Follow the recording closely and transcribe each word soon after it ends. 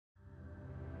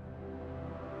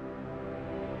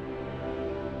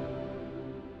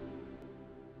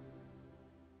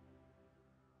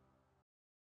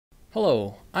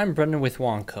Hello, I'm Brenden with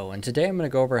Wanco, and today I'm going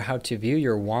to go over how to view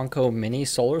your Wanco mini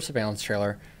solar surveillance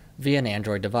trailer via an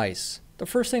Android device. The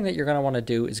first thing that you're going to want to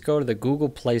do is go to the Google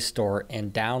Play Store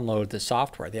and download the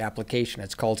software, the application.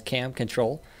 It's called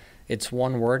CamControl. It's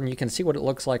one word, and you can see what it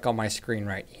looks like on my screen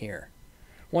right here.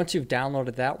 Once you've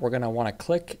downloaded that, we're going to want to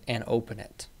click and open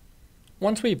it.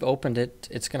 Once we've opened it,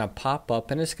 it's going to pop up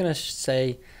and it's going to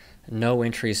say no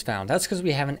entries found. That's because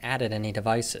we haven't added any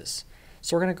devices.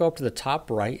 So we're going to go up to the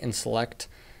top right and select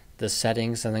the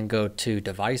settings and then go to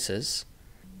devices.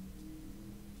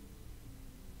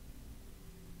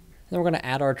 Then we're going to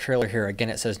add our trailer here. Again,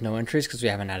 it says no entries because we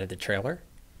haven't added the trailer.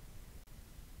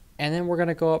 And then we're going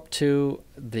to go up to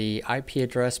the IP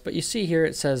address, but you see here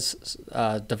it says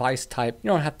device type. You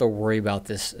don't have to worry about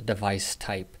this device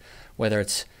type, whether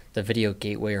it's the video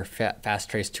gateway or fast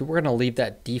trace 2. We're going to leave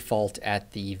that default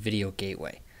at the video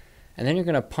gateway. And then you're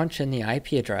going to punch in the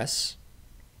IP address.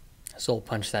 So we'll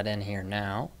punch that in here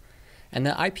now. And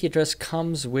the IP address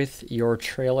comes with your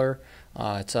trailer.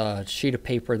 It's a sheet of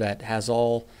paper that has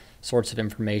all sorts of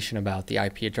information about the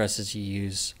IP addresses you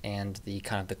use and the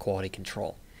kind of the quality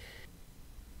control.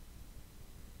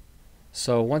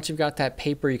 So once you've got that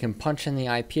paper, you can punch in the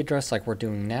IP address like we're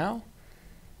doing now.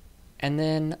 And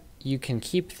then you can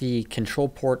keep the control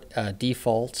port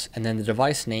default, and then the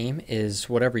device name is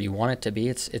whatever you want it to be.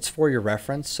 It's for your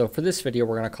reference. So for this video,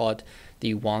 we're going to call it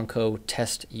the Wanco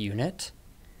test unit.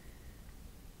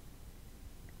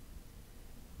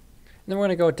 And then we're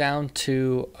going to go down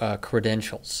to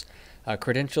credentials.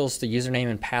 Credentials, the username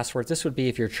and password. This would be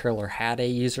if your trailer had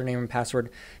a username and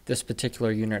password. This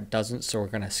particular unit doesn't, so we're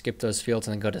going to skip those fields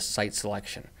and then go to site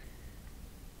selection.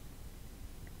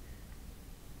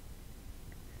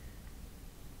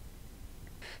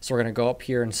 So we're going to go up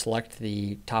here and select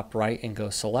the top right and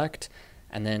go select,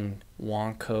 and then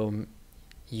Wanco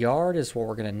Yard is what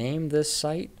we're going to name this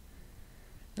site.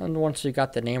 And once we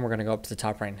got the name, we're going to go up to the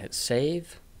top right and hit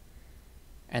save,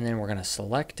 and then we're going to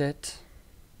select it.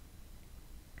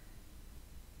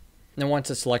 And then once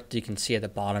it's selected, you can see at the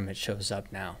bottom it shows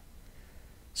up now.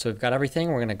 So we've got everything.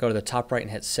 We're going to go to the top right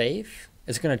and hit save.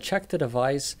 It's going to check the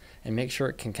device and make sure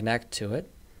it can connect to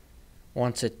it.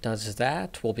 Once it does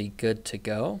that, we'll be good to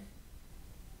go.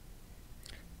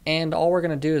 And all we're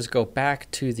going to do is go back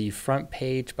to the front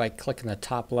page by clicking the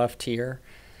top left here.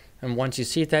 And once you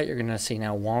see that, you're going to see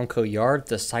now Wanco Yard.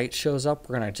 The site shows up.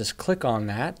 We're going to just click on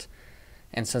that.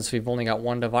 And since we've only got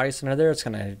one device under there, it's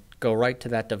going to go right to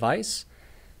that device.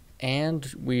 And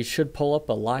we should pull up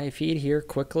a live feed here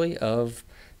quickly of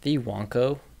the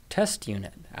Wanco test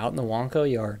unit out in the Wanco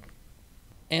Yard.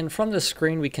 And from the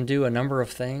screen, we can do a number of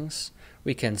things.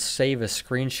 We can save a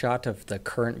screenshot of the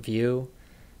current view.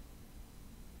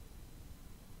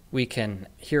 We can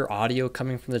hear audio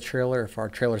coming from the trailer if our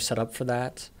trailer is set up for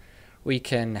that. We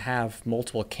can have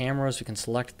multiple cameras. We can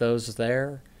select those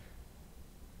there.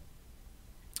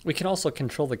 We can also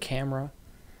control the camera.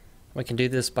 We can do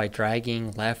this by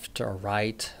dragging left or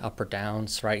right, up or down.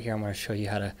 So right here, I'm going to show you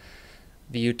how to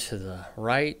view to the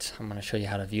right. I'm going to show you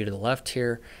how to view to the left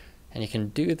here. And you can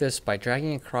do this by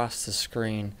dragging across the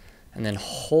screen and then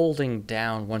holding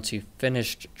down once you've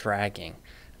finished dragging.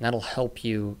 And that'll help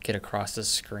you get across the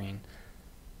screen.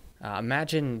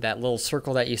 Imagine that little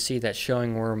circle that you see that's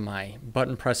showing where my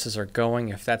button presses are going.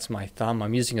 If that's my thumb,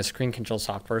 I'm using a screen control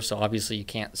software, so obviously you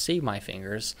can't see my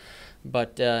fingers.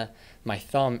 But my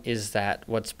thumb is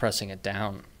what's pressing it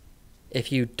down.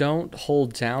 If you don't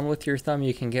hold down with your thumb,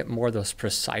 you can get more of those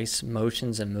precise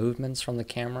motions and movements from the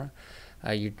camera.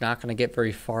 You're not going to get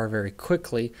very far very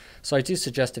quickly. So I do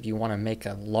suggest if you want to make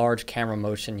a large camera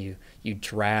motion, you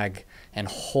drag and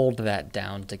hold that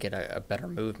down to get a better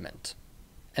movement.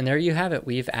 And there you have it.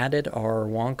 We've added our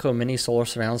Wanco mini solar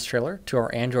surveillance trailer to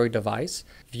our Android device,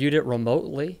 viewed it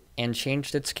remotely, and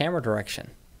changed its camera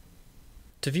direction.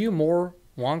 To view more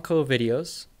Wanco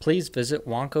videos, please visit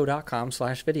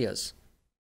wanco.com/videos.